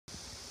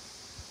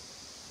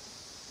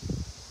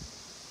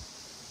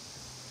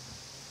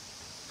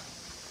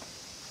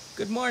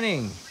Good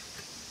morning.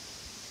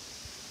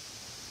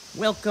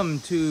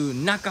 Welcome to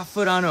Naka,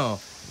 Furano.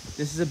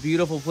 This is a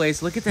beautiful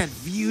place. Look at that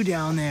view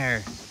down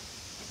there.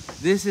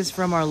 This is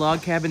from our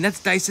log cabin. That's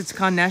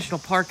Daisetskan National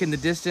Park in the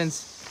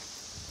distance.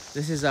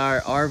 This is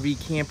our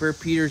RV camper.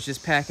 Peter's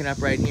just packing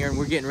up right here and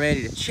we're getting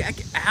ready to check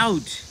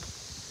out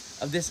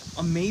of this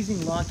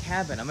amazing log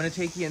cabin. I'm gonna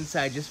take you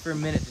inside just for a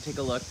minute to take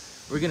a look.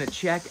 We're gonna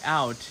check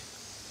out,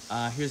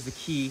 here's the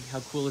key. How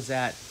cool is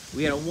that?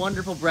 We had a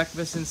wonderful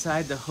breakfast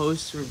inside. The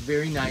hosts were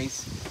very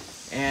nice.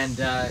 And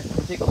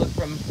we'll take a look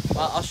from,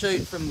 I'll show you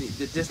from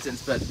the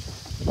distance, but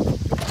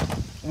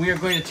we are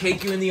going to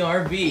take you in the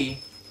RV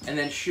and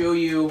then show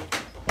you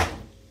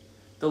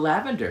the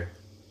Lavender.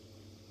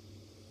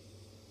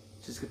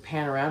 Just gonna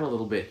pan around a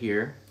little bit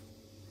here.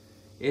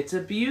 It's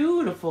a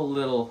beautiful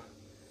little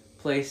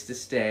place to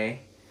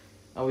stay.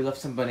 Oh, we left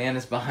some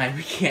bananas behind.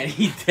 We can't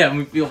eat them.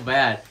 We feel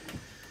bad.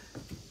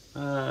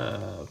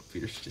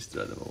 Peter should just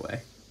throw them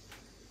away.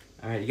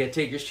 All right, you gotta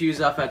take your shoes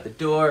off at the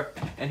door.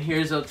 And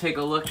here's, I'll take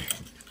a look,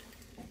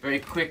 very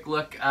quick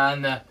look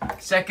on the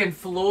second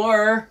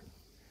floor.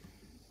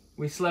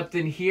 We slept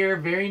in here,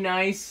 very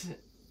nice,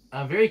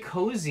 very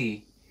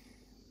cozy.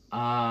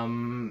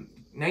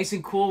 Nice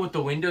and cool with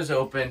the windows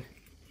open.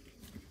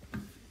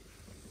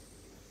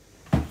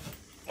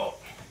 Oh.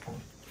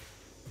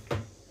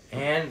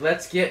 And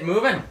let's get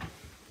moving.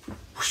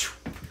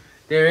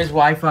 There is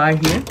Wi-Fi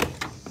here.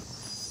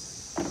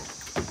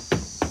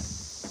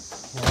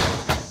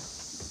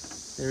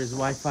 There is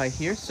Wi-Fi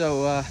here,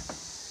 so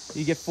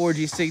you get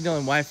 4G signal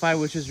and Wi-Fi,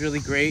 which is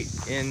really great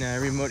in a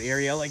remote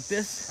area like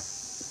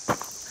this,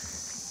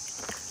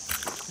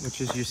 which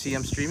is, you see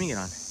I'm streaming it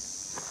on.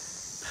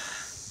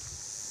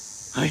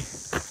 Hi.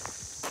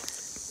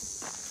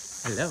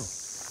 Hello.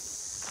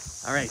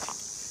 All right,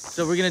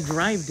 so we're gonna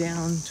drive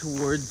down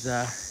towards,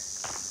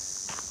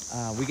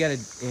 we got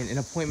an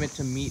appointment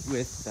to meet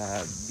with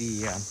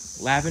the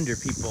Lavender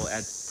people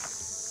at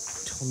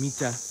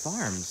Tomita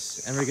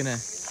Farms, and we're gonna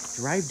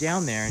drive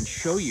down there and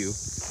show you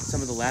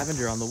some of the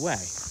lavender on the way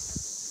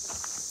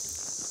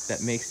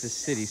that makes this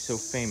city so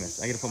famous.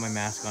 I gotta put my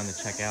mask on to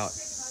check out.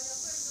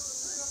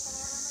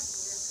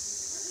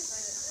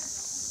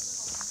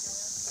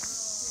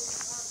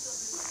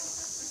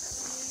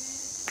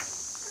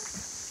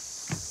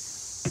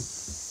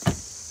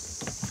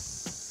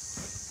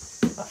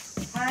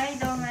 Hi,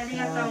 どうもあり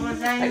がとうご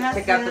ざいます。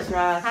はい、check out this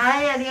ride.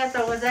 はい、ありが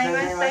とうござい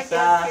まし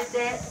た。気をつけ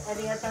てあ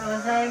りがとう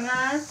ござい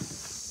ます。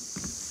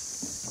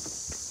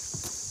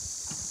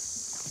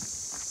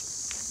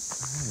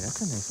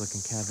That's a nice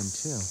looking cabin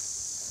too.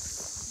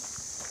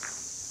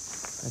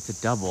 That's a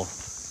double,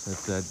 so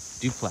it's a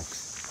duplex.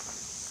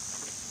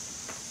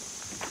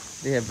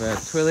 They have a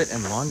toilet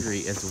and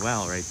laundry as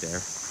well right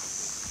there.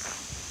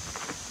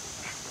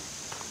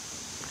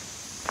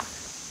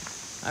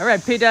 All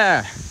right,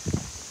 Peter,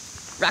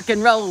 rock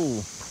and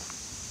roll.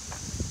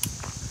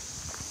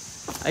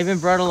 I even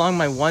brought along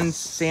my one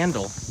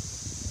sandal.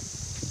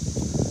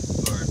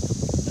 For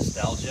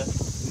nostalgia?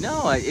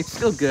 No, it's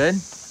still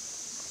good.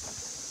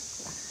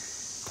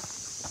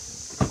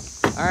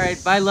 All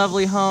right, bye,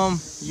 lovely home.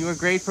 You were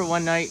great for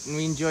one night, and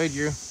we enjoyed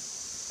you.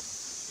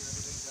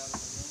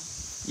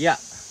 Yeah,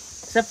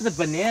 except for the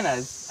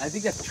bananas. I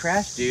think that's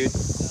trash, dude. No,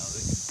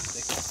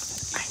 they can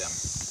eat them.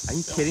 Are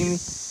you kidding me?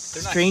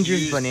 They're not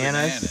Strangers' used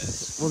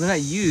bananas. Well, they're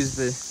not used,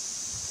 but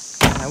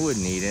I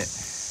wouldn't eat it.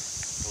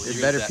 Well,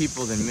 They're better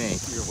people than me.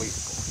 You're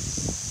wasteful.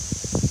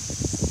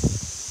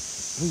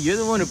 You're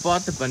the one who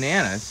bought the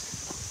bananas.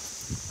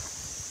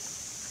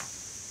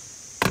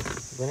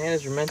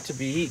 Bananas are meant to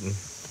be eaten.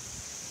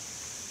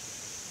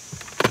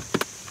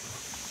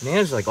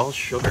 Bananas are like all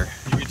sugar.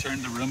 You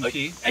returned the room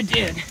key? I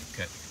did.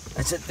 Okay.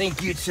 I said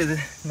thank you to the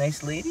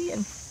nice lady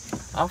and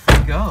off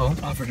we go.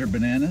 Offered her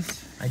bananas?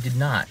 I did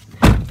not.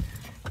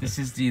 This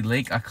is the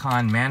Lake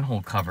Akan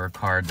manhole cover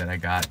card that I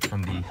got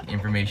from the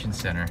information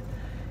center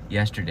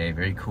yesterday.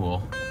 Very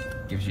cool.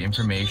 Gives you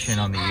information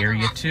on the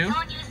area too.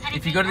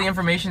 If you go to the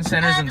information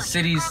centers in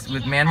cities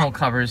with manhole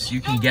covers,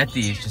 you can get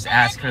these. Just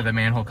ask for the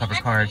manhole cover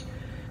card.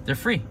 They're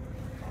free.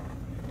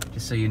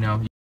 Just so you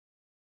know.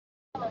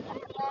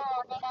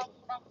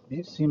 Have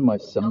you seen my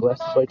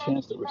sunglasses by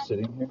chance that were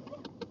sitting here?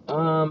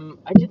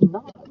 I did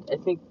not. I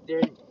think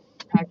they're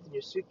packed in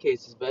your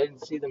suitcases, but I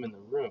didn't see them in the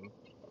room.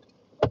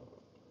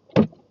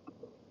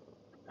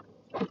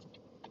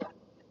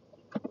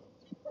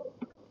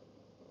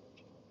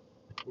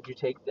 Did you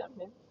take them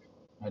in?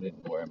 I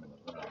didn't wear them in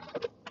the room.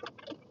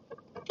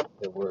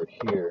 They were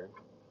here.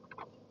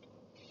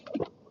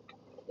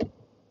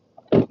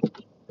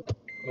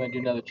 You want to do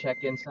another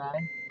check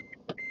inside?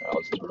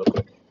 Let's do it real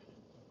quick.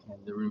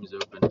 And the room's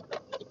open.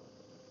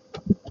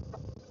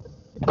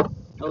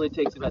 It only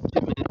takes about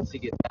 2 minutes to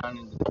get down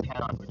into the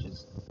town, which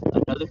is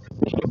another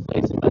convenient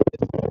place. You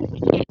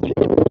can't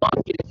even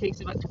walk it. It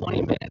takes about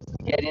 20 minutes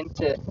to get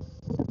into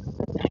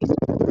nice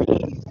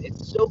breeze.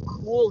 It's so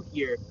cool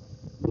here.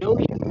 No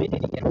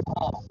humidity at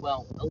all.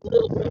 Well, a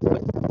little bit,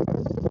 but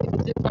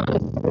it's not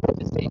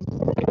the same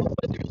type of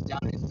weather as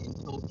down in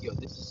Tokyo.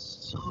 This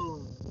is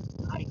so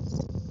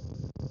nice.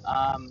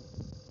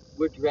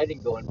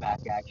 dreading going back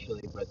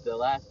actually, but the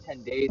last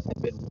 10 days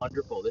have been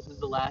wonderful. This is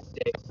the last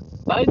day.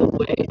 By the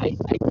way,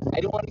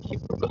 I don't want to keep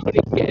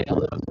promoting it,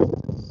 although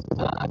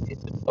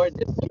it's important.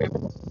 This trip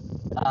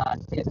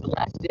is the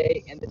last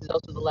day, and this is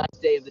also the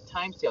last day of the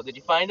time sale. Did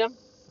you find them?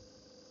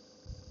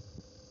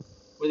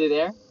 Were they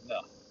there?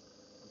 No.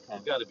 Okay.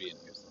 You gotta be in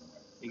here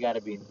somewhere. You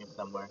gotta be in here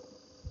somewhere.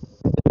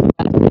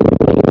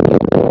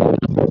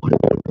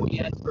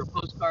 For a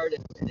postcard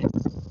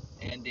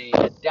and a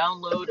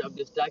download of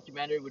this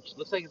documentary, which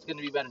looks like it's going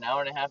to be about an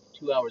hour and a half,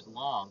 2 hours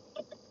long,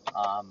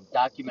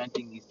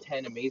 documenting these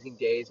 10 amazing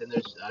days. And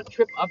there's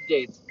trip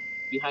updates,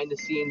 behind the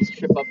scenes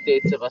trip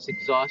updates of us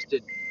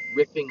exhausted,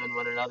 riffing on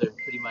one another,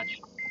 pretty much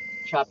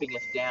chopping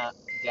us down,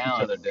 Each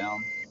other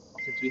down.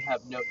 since we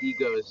have no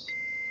egos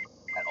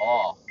at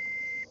all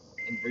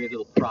and very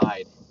little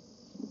pride.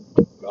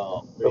 We're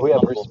all very But we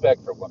have humble.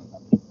 respect for one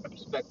another.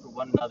 Respect for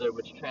one another,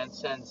 which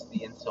transcends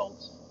the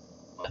insults.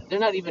 They're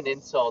not even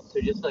insults,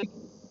 they're just like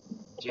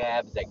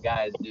jabs that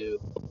guys do.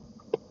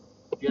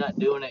 If you're not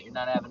doing it, you're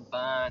not having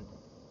fun.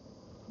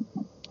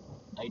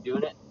 Are you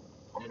doing it?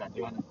 They're not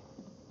doing it.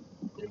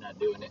 They're not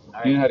doing it. All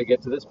right. You know how to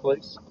get to this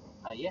place?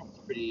 Yeah, it's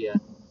pretty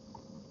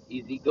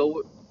easy.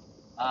 Go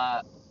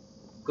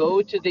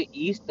to the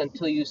east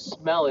until you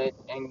smell it,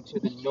 and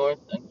to the north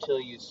until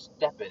you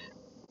step in it.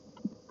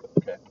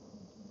 Okay.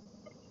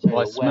 Sorry,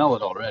 Well, I the smell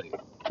west. it already.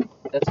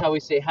 That's how we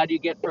say, how do you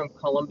get from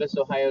Columbus,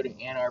 Ohio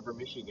to Ann Arbor,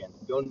 Michigan?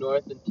 Go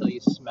north until you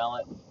smell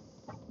it.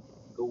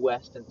 Go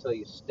west until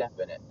you step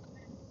in it.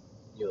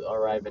 You'll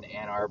arrive in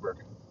Ann Arbor.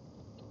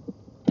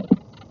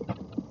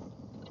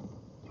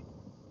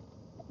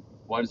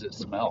 Why does it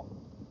smell?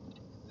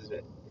 Is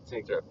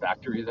there a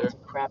factory there? It's a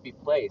crappy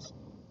place.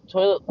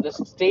 This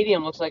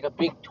stadium looks like a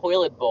big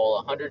toilet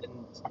bowl.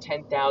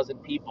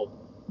 110,000 people.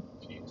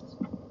 Jesus.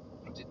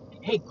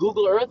 Hey,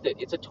 Google Earth it.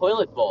 It's a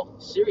toilet bowl.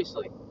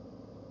 Seriously.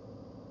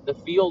 The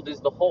field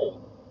is the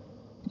hole.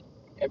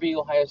 Every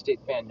Ohio State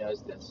fan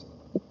knows this.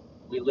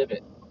 We live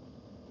it.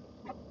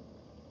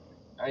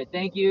 All right,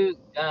 thank you,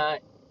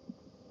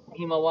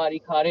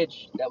 Himawari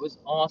Cottage. That was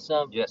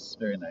awesome. Yes,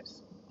 very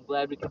nice. I'm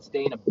glad we could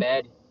stay in a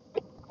bed.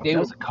 That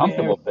was a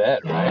comfortable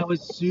bed, right? That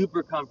was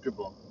super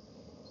comfortable.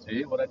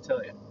 See what I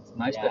tell you? It's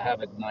nice to Yeah.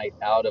 have a night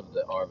out of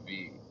the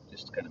RV.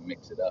 Just kind of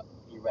mix it up.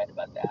 You're right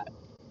about that.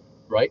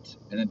 Right?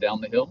 And then down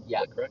the hill?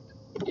 Yeah. Is that correct?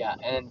 Yeah,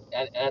 and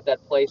at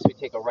that place we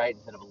take a right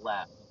instead of a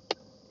left.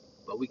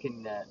 But we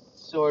can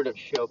sort of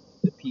show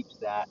the peeps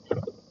that.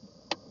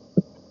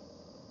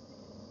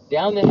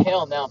 Down the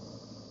hill, now,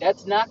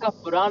 that's Naka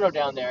Furano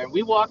down there, and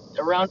we walked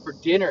around for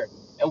dinner,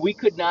 and we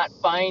could not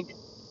find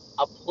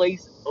a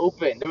place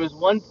open. There was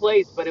one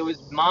place, but it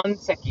was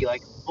manseki,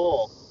 like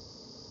full.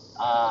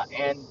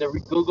 And the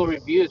Google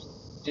reviews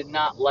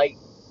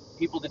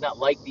people did not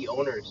like the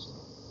owners,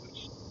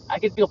 which I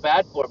could feel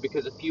bad for,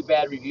 because a few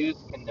bad reviews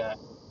can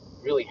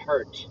really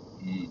hurt.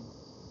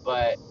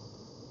 But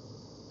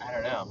I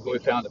don't know. We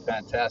found a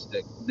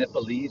fantastic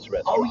Nepalese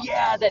restaurant. Oh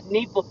yeah,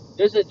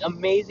 there's an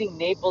amazing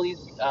Nepalese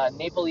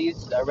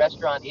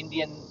restaurant,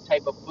 Indian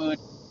type of food,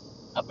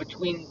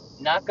 between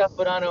Naka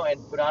Furano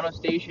and Furano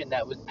Station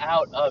that was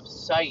out of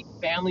sight.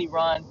 Family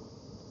run.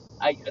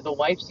 The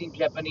wife seemed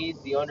Japanese,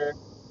 the owner.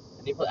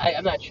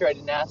 I'm not sure, I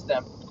didn't ask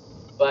them.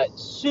 But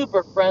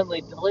super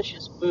friendly,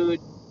 delicious food.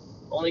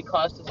 Only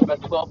cost us about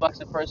 $12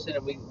 a person,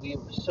 and we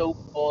were so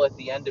full at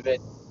the end of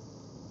it.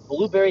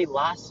 Blueberry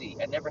lassi.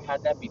 I'd never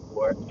had that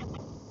before.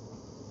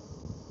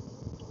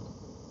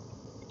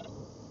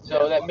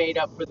 So that made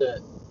up for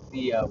the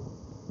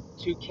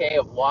 2K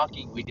of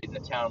walking we did in the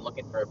town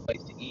looking for a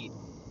place to eat.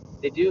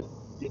 They do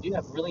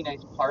have really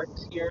nice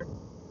parks here.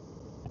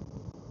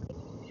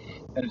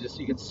 And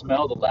you can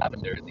smell the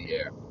lavender in the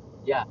air.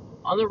 Yeah.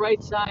 On the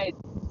right side,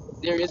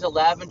 there is a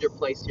lavender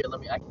place here.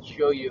 I can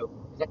show you.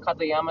 Is that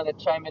Katayama that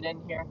chiming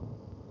in here?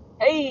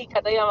 Hey,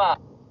 Katayama!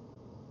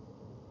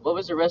 What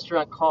was the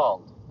restaurant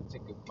called? That's a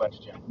good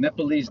question.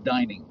 Nepalese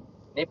dining.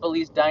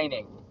 Nepalese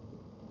dining.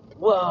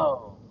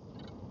 Whoa!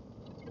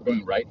 We're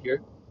going right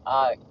here?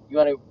 You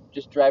want to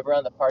just drive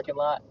around the parking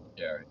lot?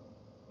 Yeah, right.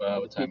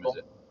 Well, what time is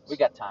it? We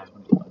got time.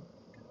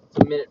 It's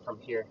a minute from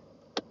here.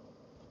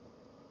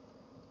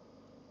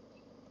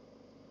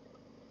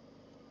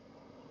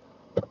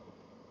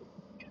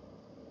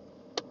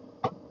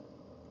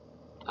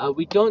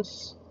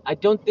 I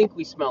don't think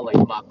we smell like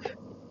muck.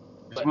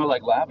 We smell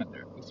like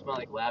lavender. We smell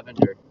like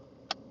lavender.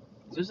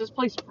 Is this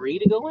place free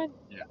to go in?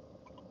 Yeah.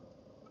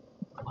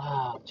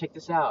 Wow, check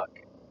this out.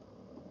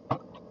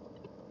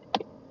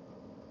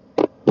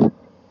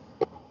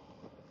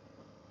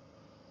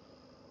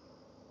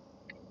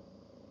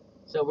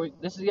 So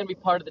this is going to be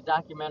part of the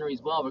documentary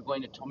as well. We're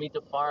going to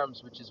Tomita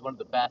Farms, which is one of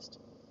the best,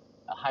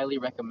 highly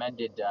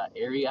recommended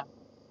area.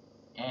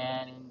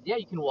 And yeah,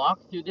 you can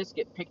walk through this,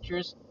 get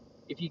pictures.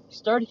 If you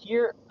start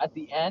here at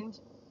the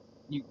end,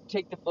 you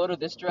take the photo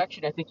this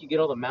direction, I think you get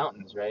all the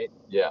mountains, right?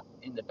 Yeah.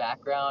 In the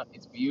background,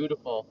 it's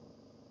beautiful.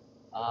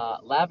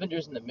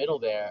 Lavender's in the middle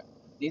there.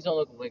 These don't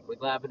look like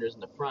lavenders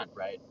in the front,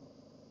 right?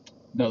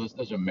 No,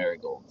 those are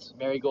marigolds.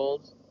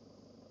 Marigolds?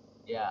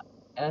 Yeah.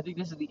 And I think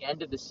this is the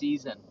end of the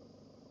season.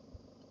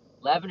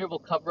 Lavender will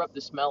cover up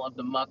the smell of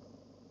the muck.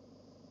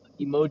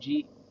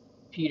 Emoji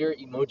Peter,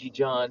 emoji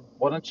John.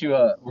 Why don't you?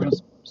 We're gonna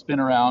spin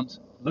around.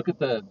 Look at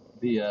the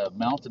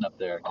mountain up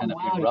there, kind of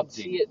erupting. You can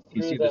see it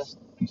through Can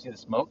you see the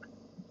smoke?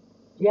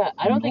 Yeah,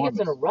 I don't think it's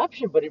an Enormous.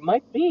 eruption, but it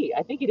might be.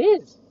 I think it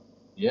is.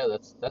 Yeah,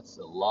 that's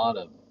a lot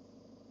of.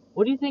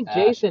 What do you think, Ash,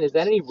 Jason? Is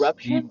that an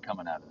eruption? Steam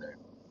coming out of there.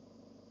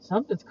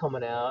 Something's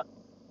coming out.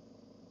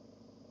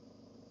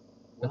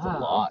 That's Wow. a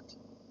lot.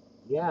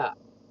 Yeah.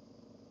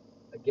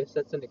 I guess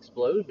that's an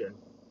explosion.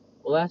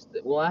 We'll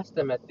ask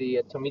them at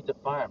the Tomita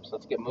Farm. So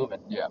let's get moving.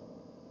 Yeah.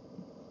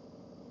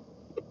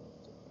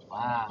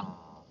 Wow.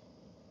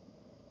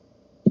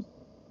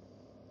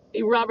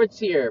 Hey, Robert's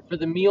here for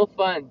the meal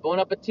fund. Bon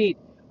appetit.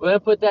 We're gonna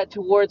put that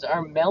towards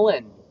our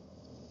melon.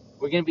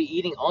 We're gonna be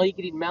eating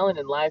all-you-can-eat melon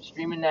and live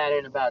streaming that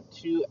in about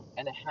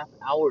 2.5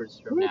 hours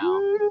from now.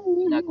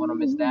 You're not gonna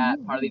miss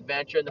that. Part of the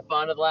adventure and the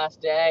fun of the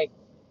last day.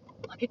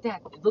 Look at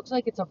that. It looks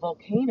like it's a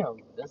volcano,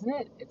 doesn't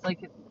it? It's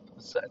like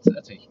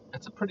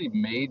It's a pretty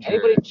major.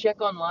 Anybody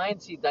check online,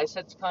 see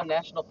Daisetskan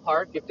National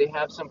Park if they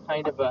have some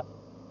kind of an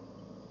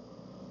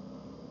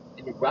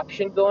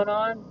eruption going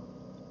on?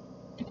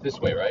 This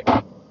way, right?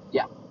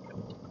 Yeah.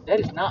 That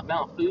is not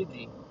Mount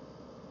Fuji.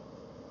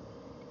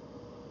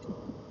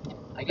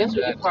 I guess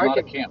we can park not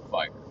a at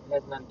campfire.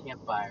 That's not a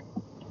campfire.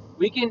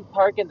 We can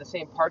park in the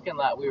same parking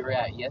lot we were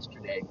at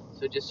yesterday.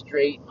 So just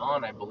straight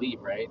on, I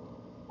believe, right?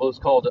 Well, it's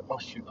called. Oh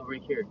shoot! Over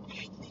here.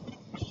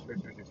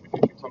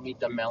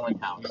 Tomita Melon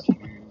House.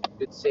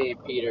 Good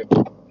save, Peter.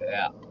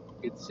 Yeah.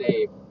 Good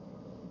save.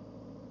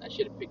 I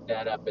should have picked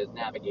that up as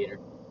navigator.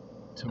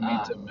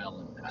 Tomita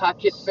Melon.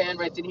 Cockpit fan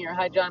writes in here,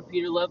 hi John,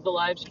 Peter, love the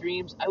live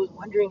streams. I was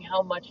wondering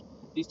how much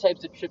these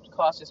types of trips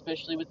cost,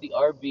 especially with the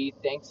RV.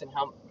 Thanks and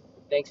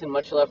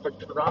much love for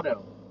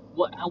Toronto.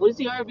 What is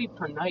the RV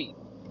per night?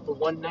 For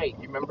one night,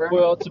 you remember?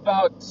 Well, it's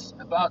about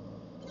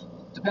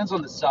depends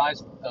on the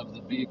size of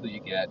the vehicle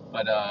you get,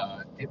 but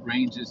it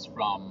ranges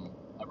from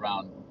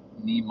around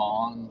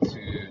Neiman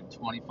to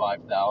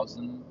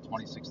 25,000,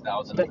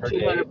 26,000 about per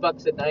day.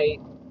 $200 a night.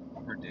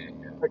 Per day,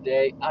 yeah. Per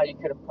day. Ah, you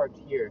could have parked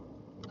here.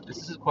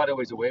 This is quite a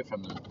ways away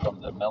from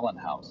the Melon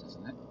House,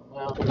 isn't it?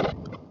 Well,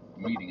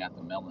 Meeting at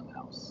the Melon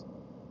House.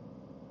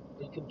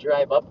 you can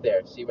drive up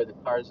there, see where the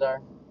cars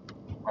are.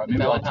 Or The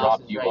maybe I'll Melon House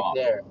drop is you right off.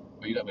 there.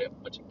 But we have a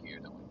bunch of gear,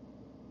 don't we?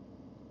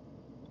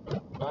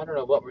 I don't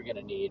know what we're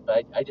gonna need,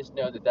 but I just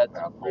know that that's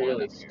I'll pull it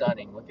really up here.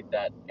 stunning. Look at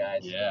that,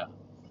 guys. Yeah.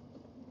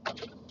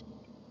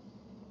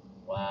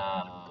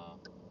 Wow.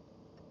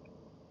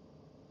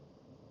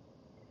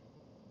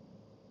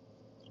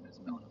 There's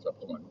Melon House. I'm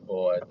pulling.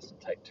 Boy, this is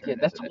a tight turn. Yeah,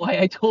 that's isn't it? why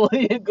I told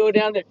you to go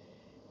down there.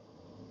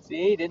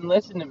 See, he didn't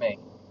listen to me.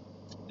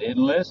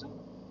 Didn't listen.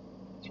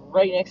 It's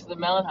right next to the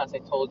Melon House. I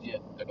told you.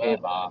 Okay,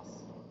 But boss.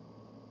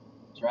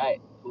 that's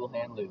right. Cool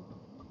hand lube.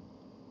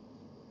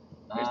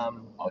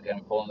 Okay,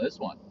 I'm pulling this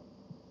one.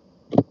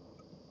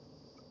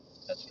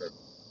 That's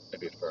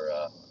maybe for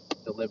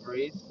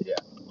deliveries. yeah,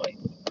 light.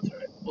 That's all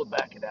right. We'll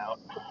back it out.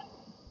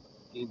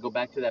 You can go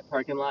back to that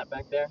parking lot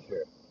back there.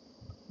 Sure.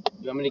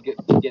 You want me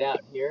to get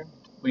out here?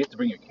 We have to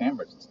bring your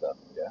cameras and stuff.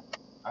 Yeah.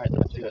 All right,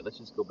 let's do it. Let's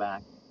just go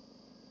back.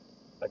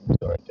 I can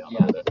go right down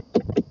Yeah. a bit.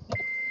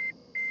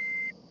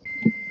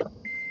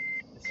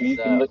 This You is,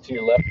 can look to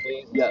your left,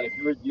 please. And Yeah, see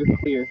if you're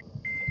clear.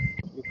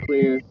 You're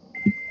clear.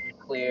 You're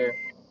clear.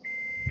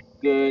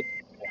 Good.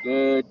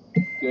 Good.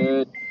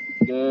 Good.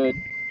 Good.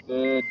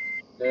 Good.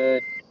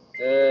 Good.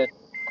 Good.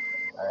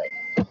 All right.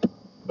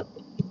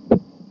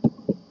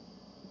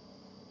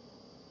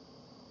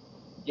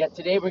 Yeah,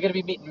 today we're going to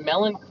be meeting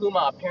Melon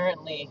Kuma.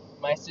 Apparently,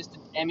 my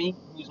assistant Emmy,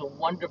 who's a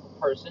wonderful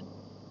person,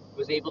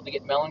 was able to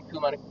get Melon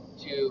Kuma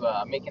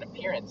to make an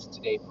appearance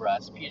today for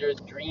us. Peter's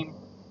dream,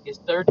 his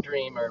third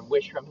dream or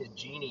wish from his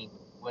genie,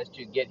 was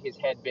to get his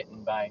head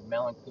bitten by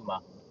Melon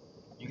Kuma.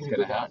 You're It's gonna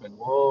gonna go down. happen.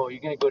 Whoa, you're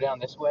gonna go down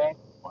this way?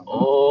 Why not?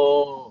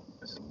 Oh,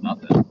 This is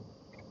nothing.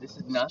 this is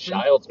It's nothing.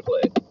 child's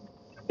play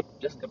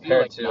Just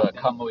compared like to nothing.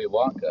 Kamui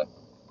Waka.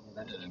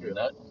 That's It's true.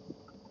 nut.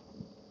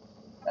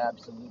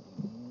 Absolutely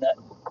nut.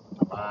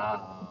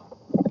 Wow.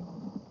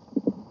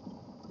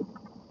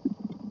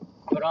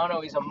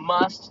 Furano is a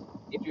must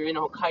if you're in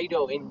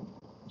Hokkaido in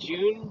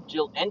June,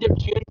 end of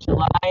June,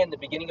 July, and the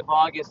beginning of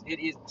August. It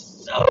is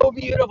so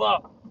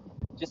beautiful.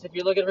 Just if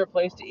you're looking for a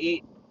place to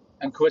eat.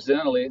 And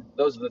coincidentally,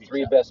 those are the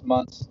 3 best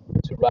months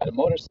to ride a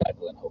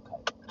motorcycle in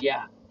Hokkaido.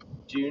 Yeah,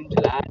 June,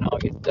 July, and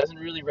August. It doesn't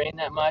really rain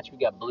that much. We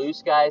got blue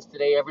skies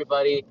today,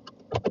 everybody.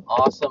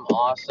 Awesome,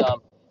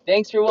 awesome.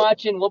 Thanks for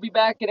watching. We'll be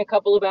back in a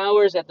couple of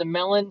hours at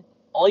the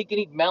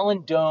all-you-can-eat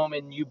melon dome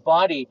in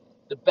Ubadi.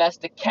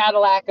 The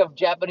Cadillac of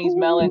Japanese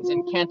melons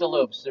and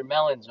cantaloupes. They're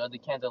melons or the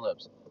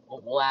cantaloupes.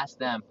 We'll ask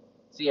them.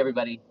 See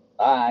everybody.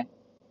 Bye.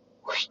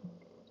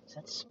 Is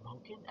that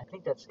smoking? I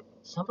think that's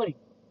somebody.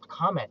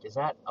 Comment. Is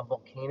that a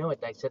volcano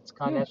at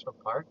Daisetskan National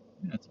Park?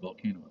 Yeah, it's a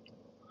volcano.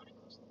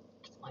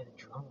 Fly the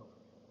drone over.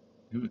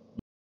 Do it.